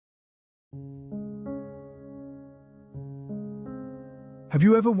Have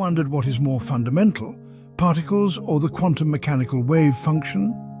you ever wondered what is more fundamental, particles or the quantum mechanical wave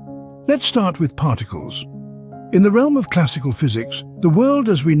function? Let's start with particles. In the realm of classical physics, the world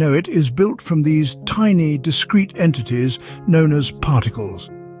as we know it is built from these tiny, discrete entities known as particles.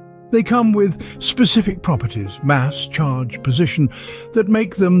 They come with specific properties, mass, charge, position, that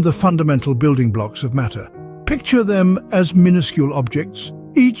make them the fundamental building blocks of matter. Picture them as minuscule objects,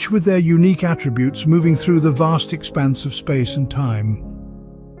 each with their unique attributes moving through the vast expanse of space and time.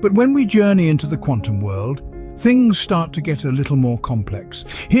 But when we journey into the quantum world, things start to get a little more complex.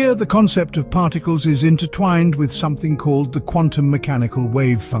 Here, the concept of particles is intertwined with something called the quantum mechanical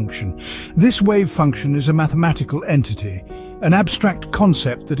wave function. This wave function is a mathematical entity, an abstract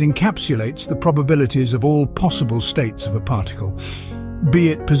concept that encapsulates the probabilities of all possible states of a particle, be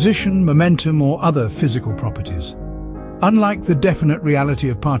it position, momentum, or other physical properties. Unlike the definite reality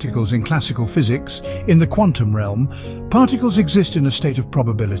of particles in classical physics, in the quantum realm, particles exist in a state of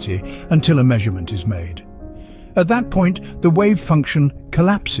probability until a measurement is made. At that point, the wave function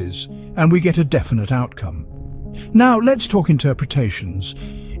collapses and we get a definite outcome. Now, let's talk interpretations.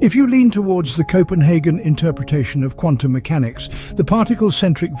 If you lean towards the Copenhagen interpretation of quantum mechanics, the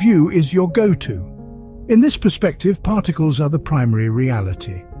particle-centric view is your go-to. In this perspective, particles are the primary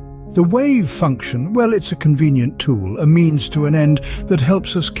reality. The wave function, well, it's a convenient tool, a means to an end that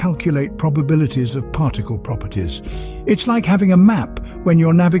helps us calculate probabilities of particle properties. It's like having a map when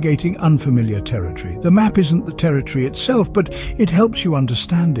you're navigating unfamiliar territory. The map isn't the territory itself, but it helps you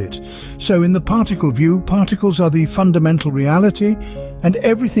understand it. So in the particle view, particles are the fundamental reality, and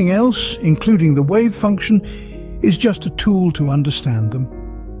everything else, including the wave function, is just a tool to understand them.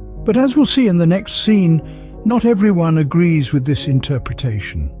 But as we'll see in the next scene, not everyone agrees with this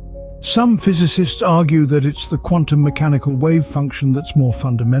interpretation. Some physicists argue that it's the quantum mechanical wave function that's more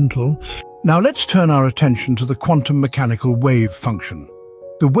fundamental. Now let's turn our attention to the quantum mechanical wave function.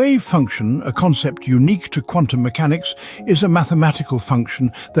 The wave function, a concept unique to quantum mechanics, is a mathematical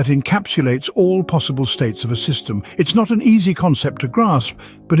function that encapsulates all possible states of a system. It's not an easy concept to grasp,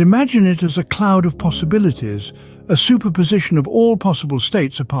 but imagine it as a cloud of possibilities, a superposition of all possible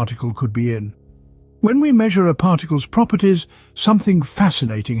states a particle could be in. When we measure a particle's properties, something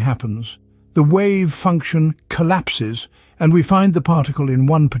fascinating happens. The wave function collapses, and we find the particle in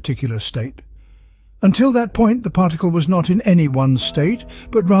one particular state. Until that point, the particle was not in any one state,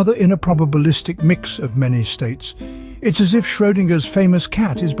 but rather in a probabilistic mix of many states. It's as if Schrödinger's famous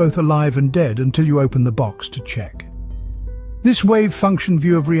cat is both alive and dead until you open the box to check. This wave function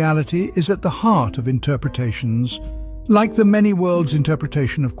view of reality is at the heart of interpretations, like the many worlds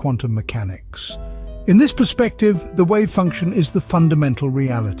interpretation of quantum mechanics. In this perspective, the wave function is the fundamental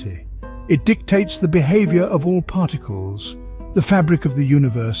reality. It dictates the behavior of all particles, the fabric of the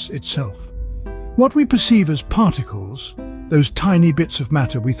universe itself. What we perceive as particles, those tiny bits of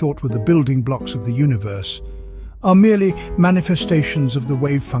matter we thought were the building blocks of the universe, are merely manifestations of the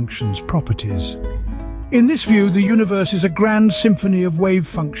wave function's properties. In this view, the universe is a grand symphony of wave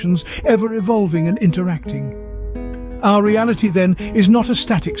functions, ever evolving and interacting. Our reality, then, is not a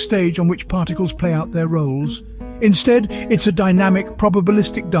static stage on which particles play out their roles. Instead, it's a dynamic,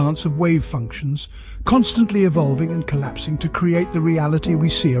 probabilistic dance of wave functions, constantly evolving and collapsing to create the reality we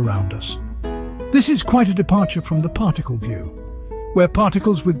see around us. This is quite a departure from the particle view, where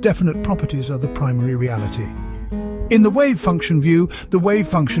particles with definite properties are the primary reality. In the wave function view, the wave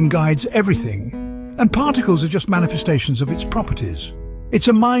function guides everything, and particles are just manifestations of its properties. It's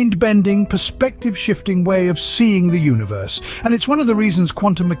a mind-bending, perspective-shifting way of seeing the universe, and it's one of the reasons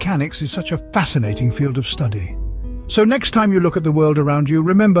quantum mechanics is such a fascinating field of study. So next time you look at the world around you,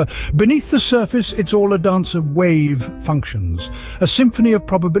 remember, beneath the surface, it's all a dance of wave functions, a symphony of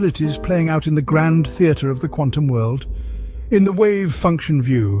probabilities playing out in the grand theatre of the quantum world. In the wave function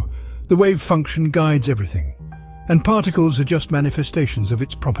view, the wave function guides everything, and particles are just manifestations of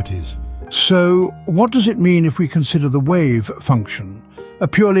its properties. So, what does it mean if we consider the wave function, a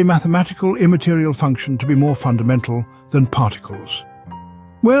purely mathematical, immaterial function, to be more fundamental than particles?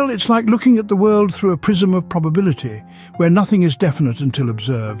 Well, it's like looking at the world through a prism of probability, where nothing is definite until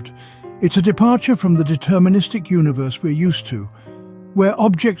observed. It's a departure from the deterministic universe we're used to, where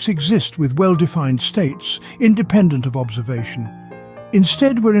objects exist with well-defined states, independent of observation.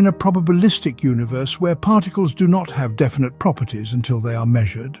 Instead, we're in a probabilistic universe where particles do not have definite properties until they are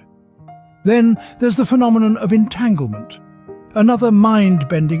measured. Then there's the phenomenon of entanglement, another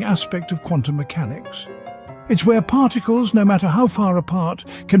mind-bending aspect of quantum mechanics. It's where particles, no matter how far apart,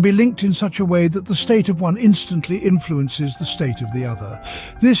 can be linked in such a way that the state of one instantly influences the state of the other.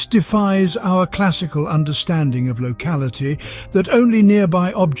 This defies our classical understanding of locality, that only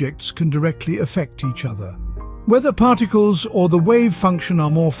nearby objects can directly affect each other. Whether particles or the wave function are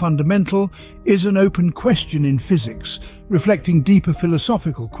more fundamental is an open question in physics, reflecting deeper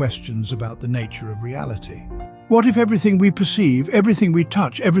philosophical questions about the nature of reality. What if everything we perceive, everything we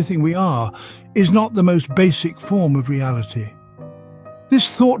touch, everything we are, is not the most basic form of reality?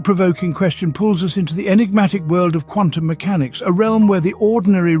 This thought-provoking question pulls us into the enigmatic world of quantum mechanics, a realm where the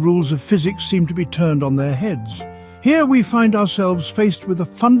ordinary rules of physics seem to be turned on their heads. Here we find ourselves faced with a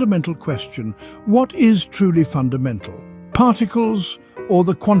fundamental question: what is truly fundamental? Particles or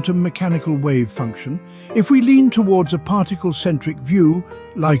the quantum mechanical wave function? If we lean towards a particle-centric view,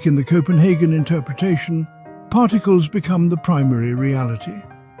 like in the Copenhagen interpretation, particles become the primary reality.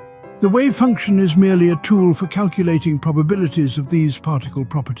 The wave function is merely a tool for calculating probabilities of these particle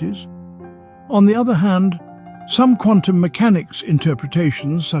properties. On the other hand, some quantum mechanics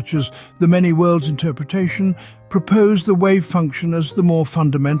interpretations, such as the many worlds interpretation, propose the wave function as the more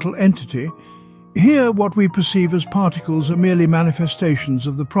fundamental entity. Here, what we perceive as particles are merely manifestations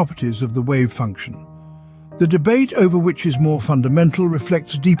of the properties of the wave function. The debate over which is more fundamental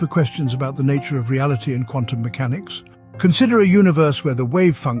reflects deeper questions about the nature of reality and quantum mechanics. Consider a universe where the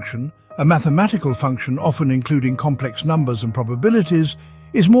wave function, a mathematical function often including complex numbers and probabilities,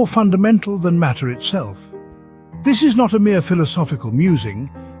 is more fundamental than matter itself. This is not a mere philosophical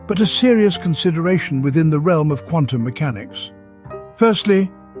musing, but a serious consideration within the realm of quantum mechanics. Firstly,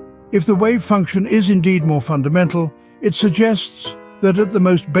 if the wave function is indeed more fundamental, it suggests that at the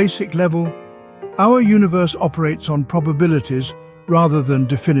most basic level, our universe operates on probabilities rather than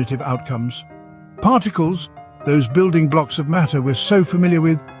definitive outcomes. Particles, those building blocks of matter we're so familiar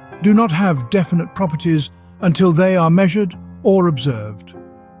with, do not have definite properties until they are measured or observed.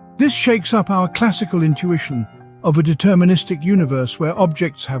 This shakes up our classical intuition of a deterministic universe where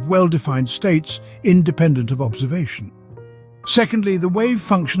objects have well-defined states independent of observation. Secondly, the wave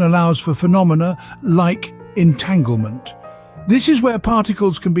function allows for phenomena like entanglement. This is where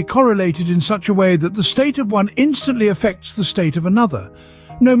particles can be correlated in such a way that the state of one instantly affects the state of another,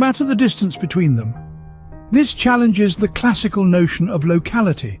 no matter the distance between them. This challenges the classical notion of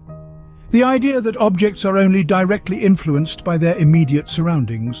locality, the idea that objects are only directly influenced by their immediate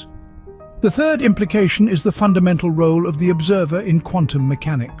surroundings. The third implication is the fundamental role of the observer in quantum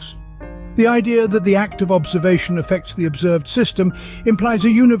mechanics. The idea that the act of observation affects the observed system implies a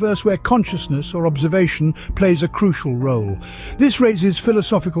universe where consciousness or observation plays a crucial role. This raises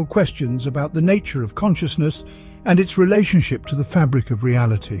philosophical questions about the nature of consciousness and its relationship to the fabric of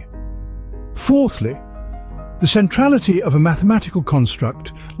reality. Fourthly, the centrality of a mathematical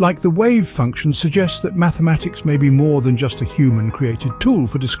construct, like the wave function, suggests that mathematics may be more than just a human-created tool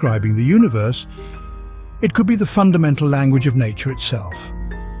for describing the universe. It could be the fundamental language of nature itself.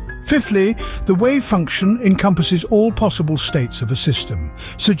 Fifthly, the wave function encompasses all possible states of a system,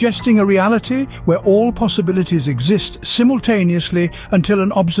 suggesting a reality where all possibilities exist simultaneously until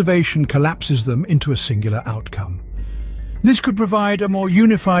an observation collapses them into a singular outcome. This could provide a more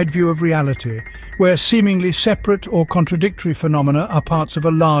unified view of reality, where seemingly separate or contradictory phenomena are parts of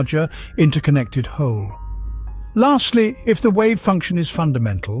a larger, interconnected whole. Lastly, if the wave function is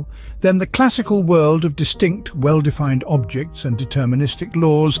fundamental, then the classical world of distinct, well-defined objects and deterministic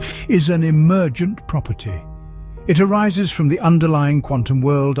laws is an emergent property. It arises from the underlying quantum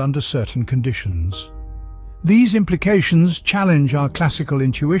world under certain conditions. These implications challenge our classical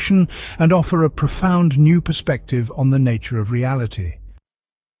intuition and offer a profound new perspective on the nature of reality.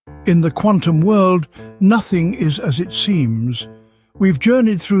 In the quantum world, nothing is as it seems. We've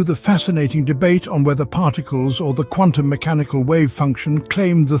journeyed through the fascinating debate on whether particles or the quantum mechanical wave function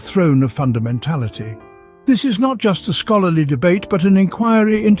claim the throne of fundamentality. This is not just a scholarly debate, but an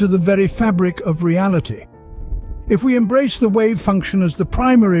inquiry into the very fabric of reality. If we embrace the wave function as the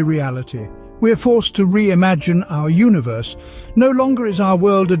primary reality, we're forced to reimagine our universe. No longer is our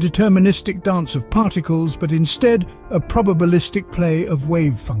world a deterministic dance of particles, but instead a probabilistic play of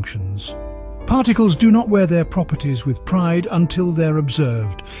wave functions. Particles do not wear their properties with pride until they're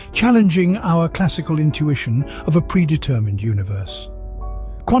observed, challenging our classical intuition of a predetermined universe.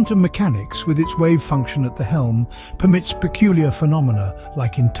 Quantum mechanics, with its wave function at the helm, permits peculiar phenomena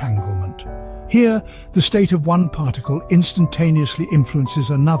like entanglement. Here, the state of one particle instantaneously influences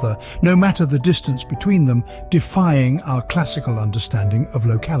another, no matter the distance between them, defying our classical understanding of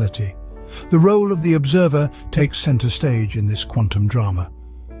locality. The role of the observer takes center stage in this quantum drama.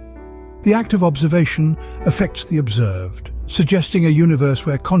 The act of observation affects the observed, suggesting a universe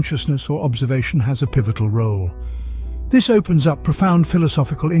where consciousness or observation has a pivotal role. This opens up profound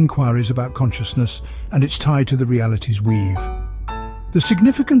philosophical inquiries about consciousness and its tie to the realities weave. The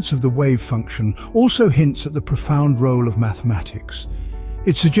significance of the wave function also hints at the profound role of mathematics.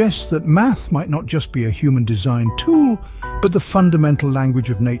 It suggests that math might not just be a human-designed tool, but the fundamental language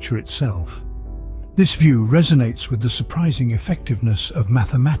of nature itself. This view resonates with the surprising effectiveness of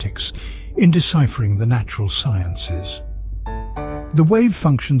mathematics in deciphering the natural sciences. The wave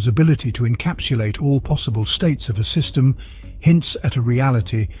function's ability to encapsulate all possible states of a system hints at a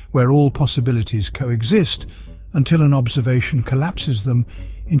reality where all possibilities coexist until an observation collapses them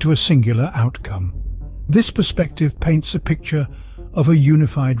into a singular outcome. This perspective paints a picture of a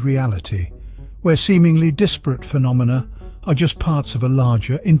unified reality, where seemingly disparate phenomena are just parts of a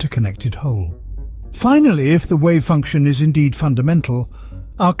larger, interconnected whole. Finally, if the wave function is indeed fundamental,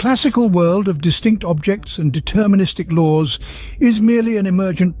 our classical world of distinct objects and deterministic laws is merely an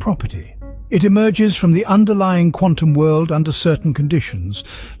emergent property. It emerges from the underlying quantum world under certain conditions,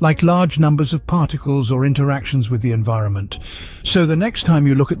 like large numbers of particles or interactions with the environment. So the next time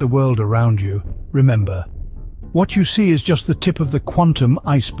you look at the world around you, remember, what you see is just the tip of the quantum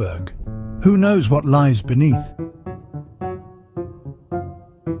iceberg. Who knows what lies beneath?